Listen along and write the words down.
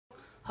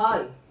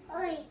Hi,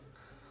 Oi,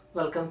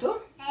 welcome to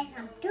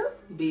welcome to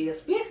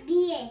BSP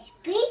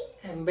BSP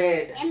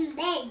Embed.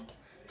 Embed.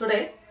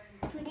 Today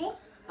Today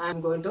I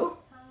am going to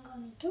I'm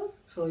going to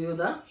show you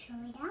the show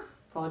you the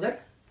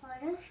project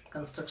forest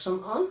construction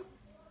on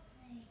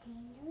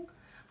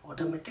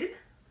automated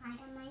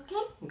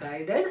automated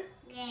guided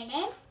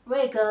guided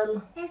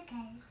vehicle.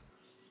 vehicle.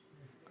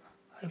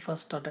 I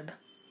first started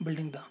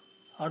building the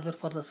hardware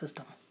for the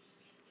system.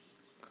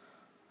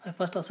 I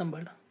first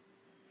assembled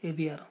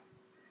AVR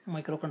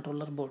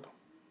microcontroller board.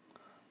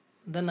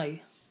 Then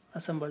I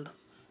assembled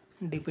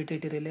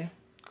DPDT Relay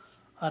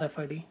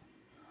RFID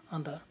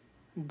on the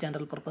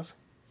general purpose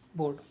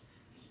board.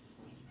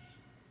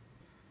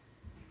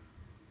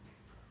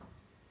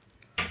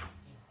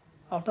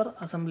 After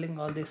assembling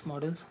all these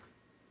modules,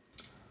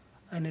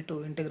 I need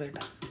to integrate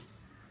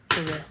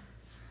to the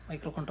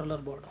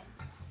microcontroller board.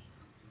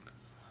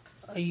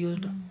 I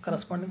used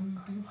corresponding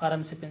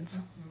RMC pins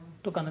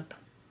to connect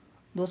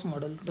those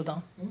modules to the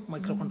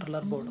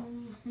microcontroller board.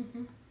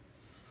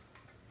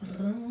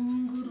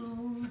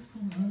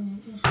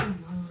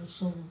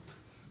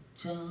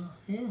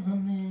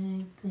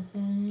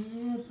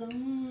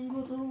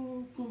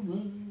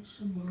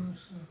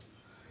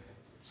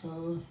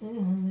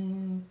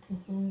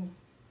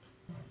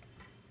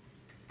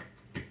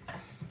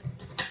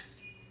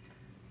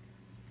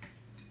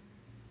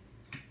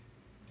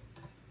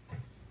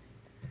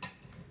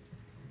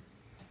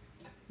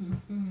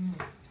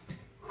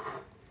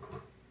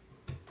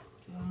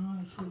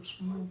 I should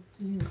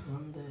smoothly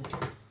run there.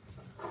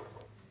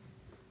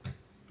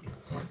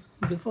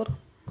 Before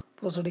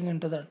proceeding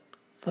into the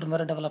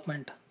firmware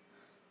development,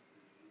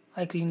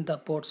 I cleaned the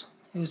ports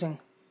using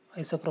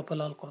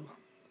isopropyl alcohol.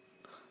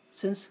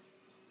 Since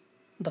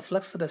the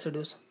flux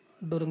residues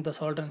during the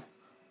soldering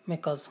may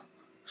cause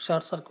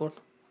short circuit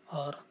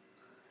or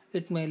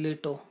it may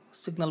lead to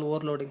signal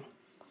overloading,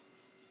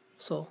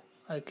 so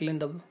I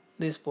cleaned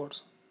these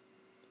ports.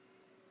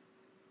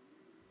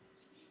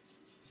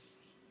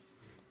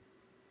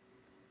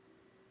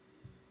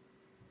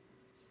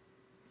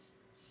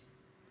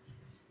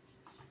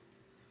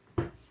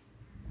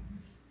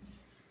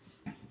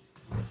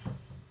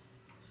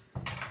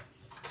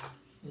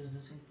 This is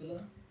the zinc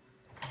pillar.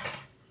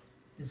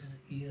 This is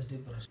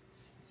ESD brush.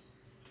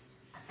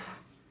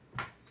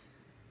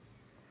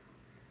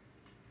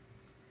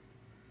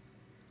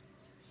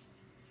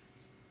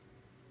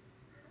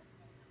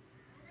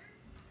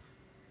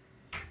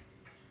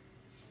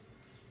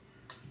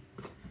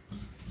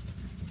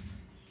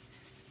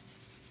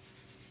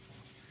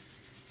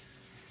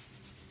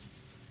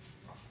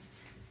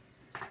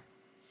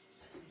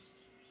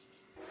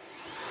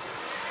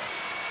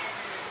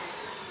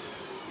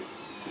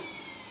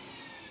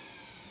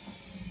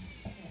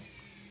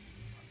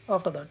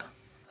 After that,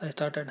 I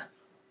started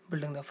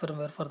building the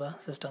firmware for the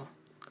system.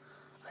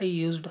 I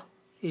used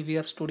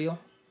AVR Studio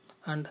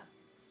and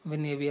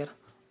AVR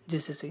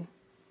GCC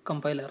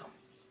compiler.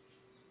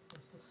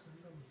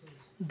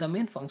 The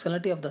main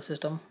functionality of the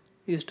system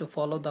is to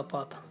follow the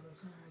path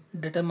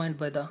determined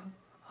by the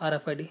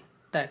RFID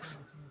tags,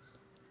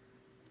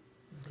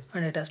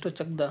 and it has to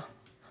check the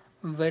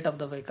weight of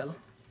the vehicle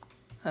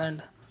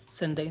and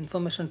send the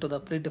information to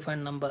the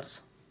predefined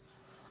numbers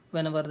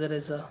whenever there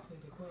is a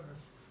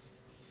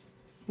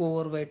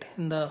overweight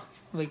in the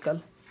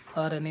vehicle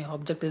or any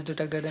object is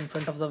detected in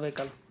front of the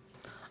vehicle,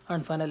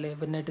 and finally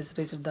when it is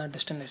reached the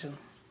destination.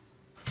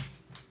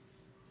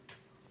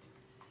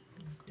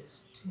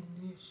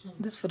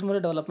 This firmware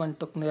development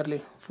took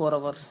nearly 4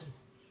 hours.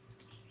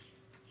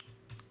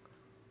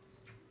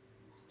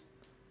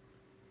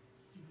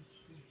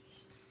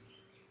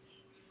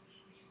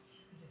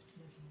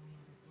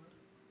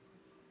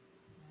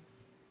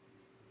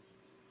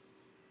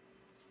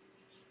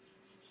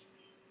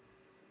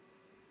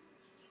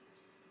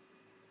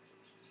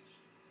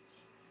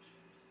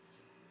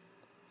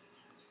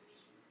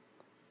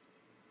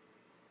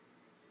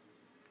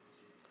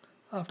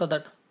 After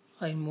that,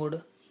 I moved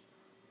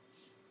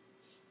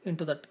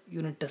into that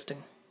unit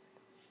testing.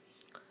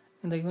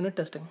 In the unit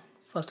testing,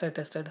 first I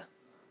tested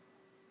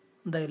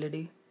the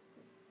LED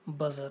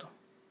buzzer.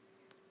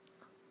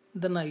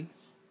 Then I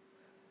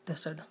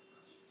tested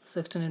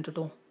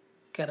 16:2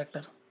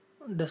 character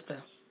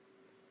display.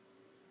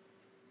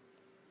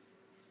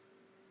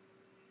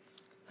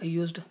 I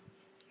used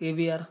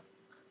AVR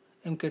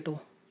MKII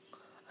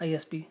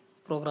ISP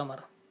programmer.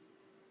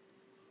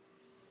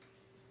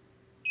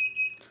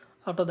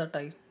 After that,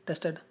 I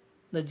tested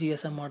the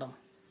GSM Modem.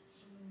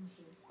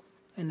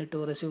 I need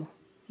to receive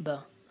the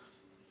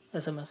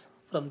SMS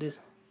from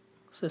this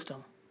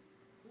system.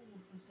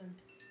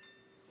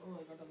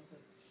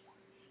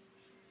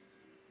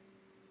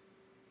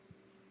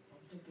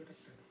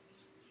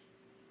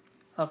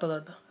 After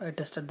that, I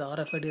tested the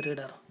RFID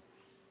Reader.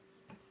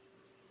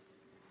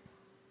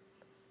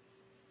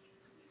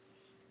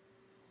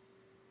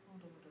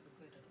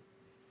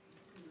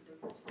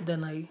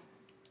 Then I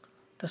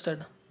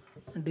tested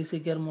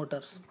DC gear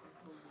motors,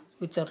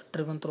 which are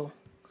driven through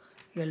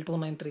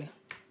L293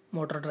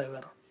 motor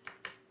driver.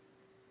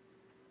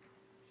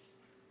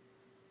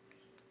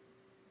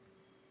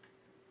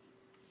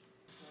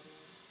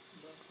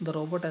 The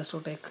robot has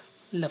to take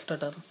left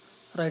turn,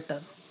 right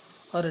turn,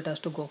 or it has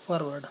to go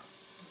forward,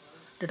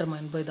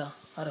 determined by the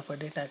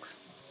RFID tags.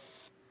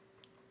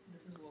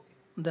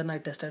 Then I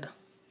tested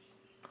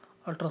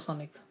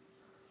ultrasonic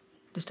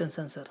distance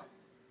sensor.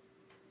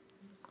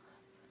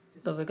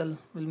 The vehicle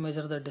will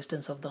measure the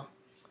distance of the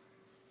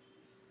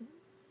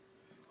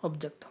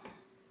object.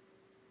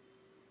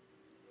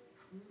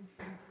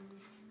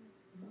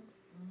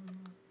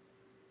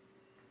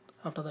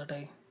 After that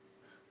I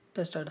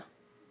tested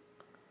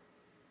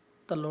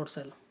the load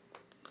cell,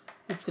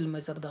 which will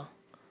measure the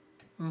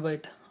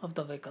weight of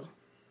the vehicle.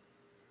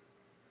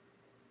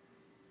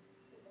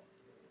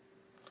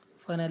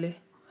 Finally,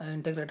 I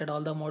integrated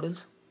all the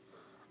modules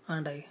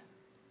and I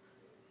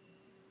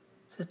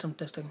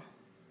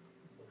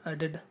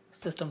did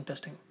system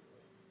testing.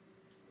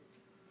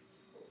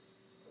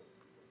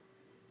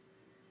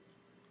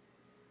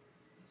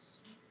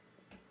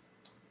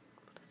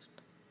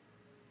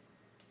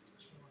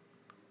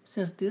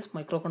 Since this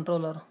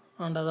microcontroller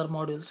and other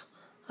modules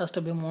has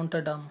to be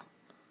mounted on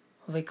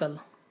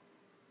vehicle,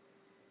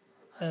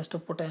 I has to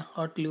put a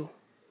hot glue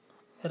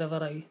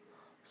wherever I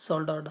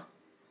soldered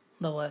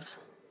the wires.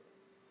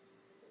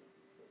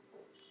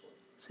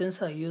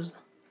 Since I use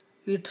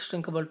heat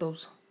shrinkable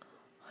tubes,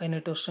 I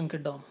need to shrink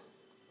it down.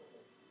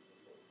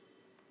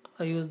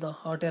 I use the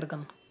hot air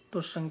gun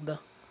to shrink the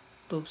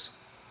tubes.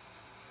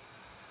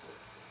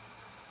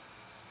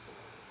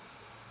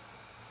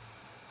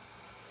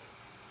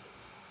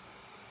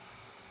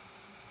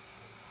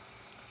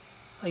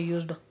 I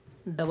used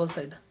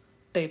double-side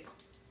tape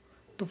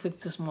to fix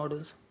these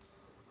modules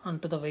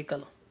onto the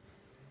vehicle.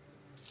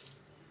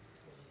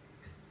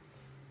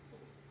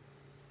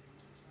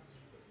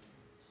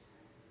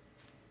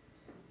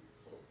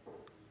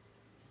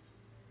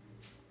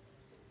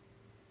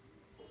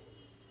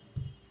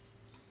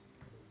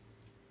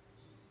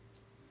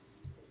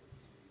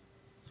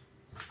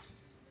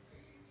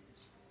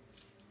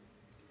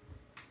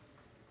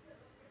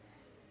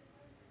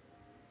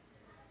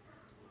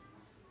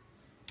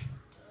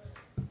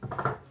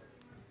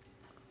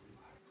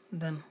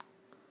 Then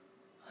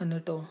I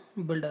need to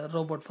build a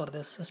robot for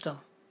this system.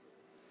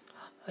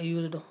 I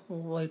used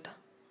white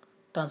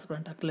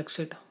transparent acrylic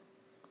sheet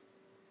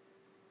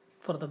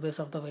for the base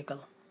of the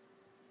vehicle.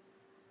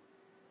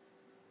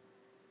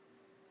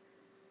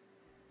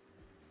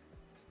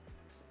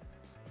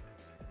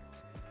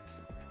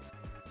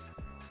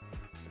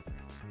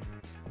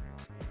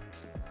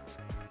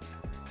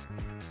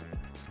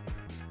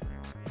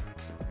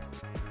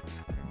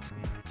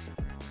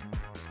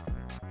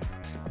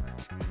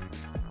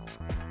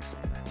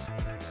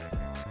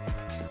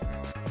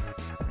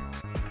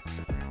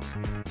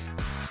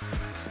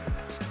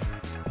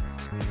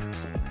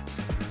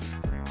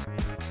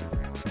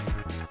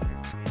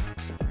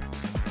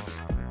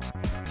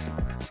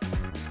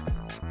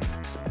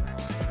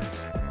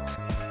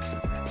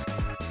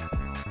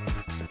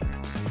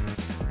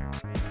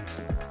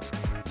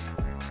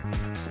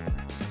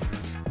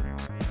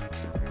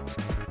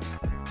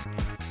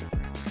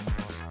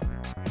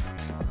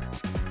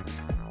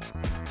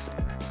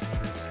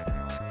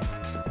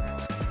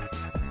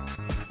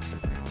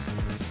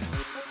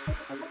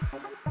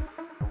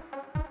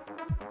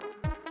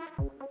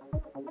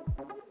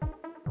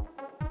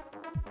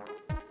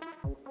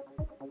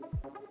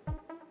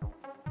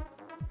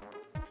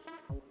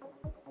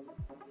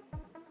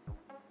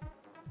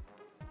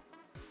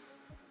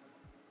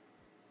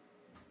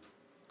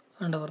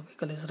 And our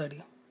vehicle is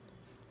ready.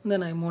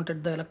 Then I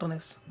mounted the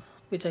electronics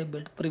which I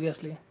built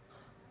previously.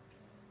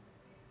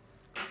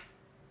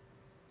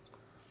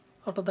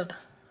 After that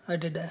I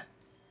did a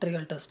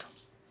trial test.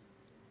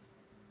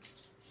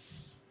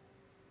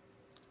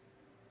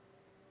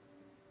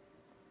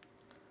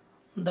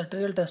 The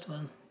trial test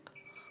went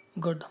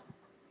good,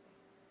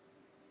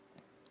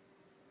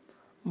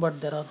 but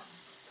there are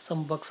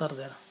some bugs are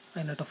there.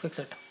 I need to fix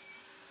it.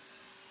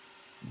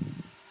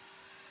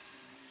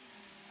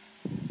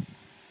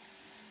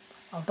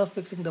 After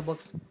fixing the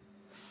bugs,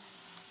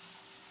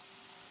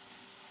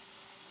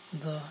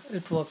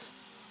 it works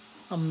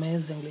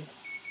amazingly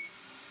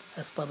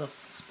as per the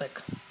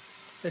spec.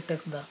 It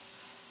takes the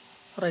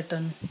right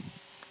turn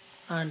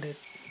and it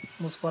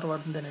moves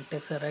forward, then it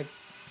takes a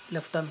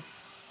left turn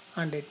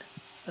and it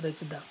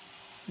reaches the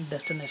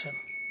destination.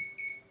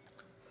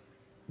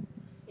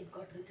 It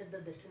got reached the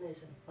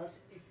destination. First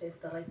it takes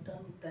the right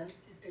turn, then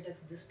it takes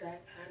this tag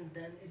and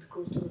then it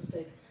goes to the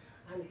straight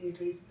and it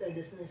reaches the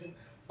destination.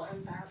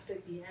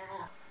 Fantastic,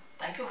 yeah!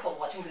 Thank you for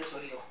watching this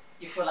video.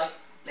 If you like,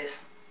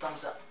 please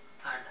thumbs up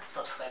and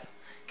subscribe.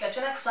 Catch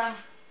you next time.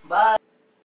 Bye.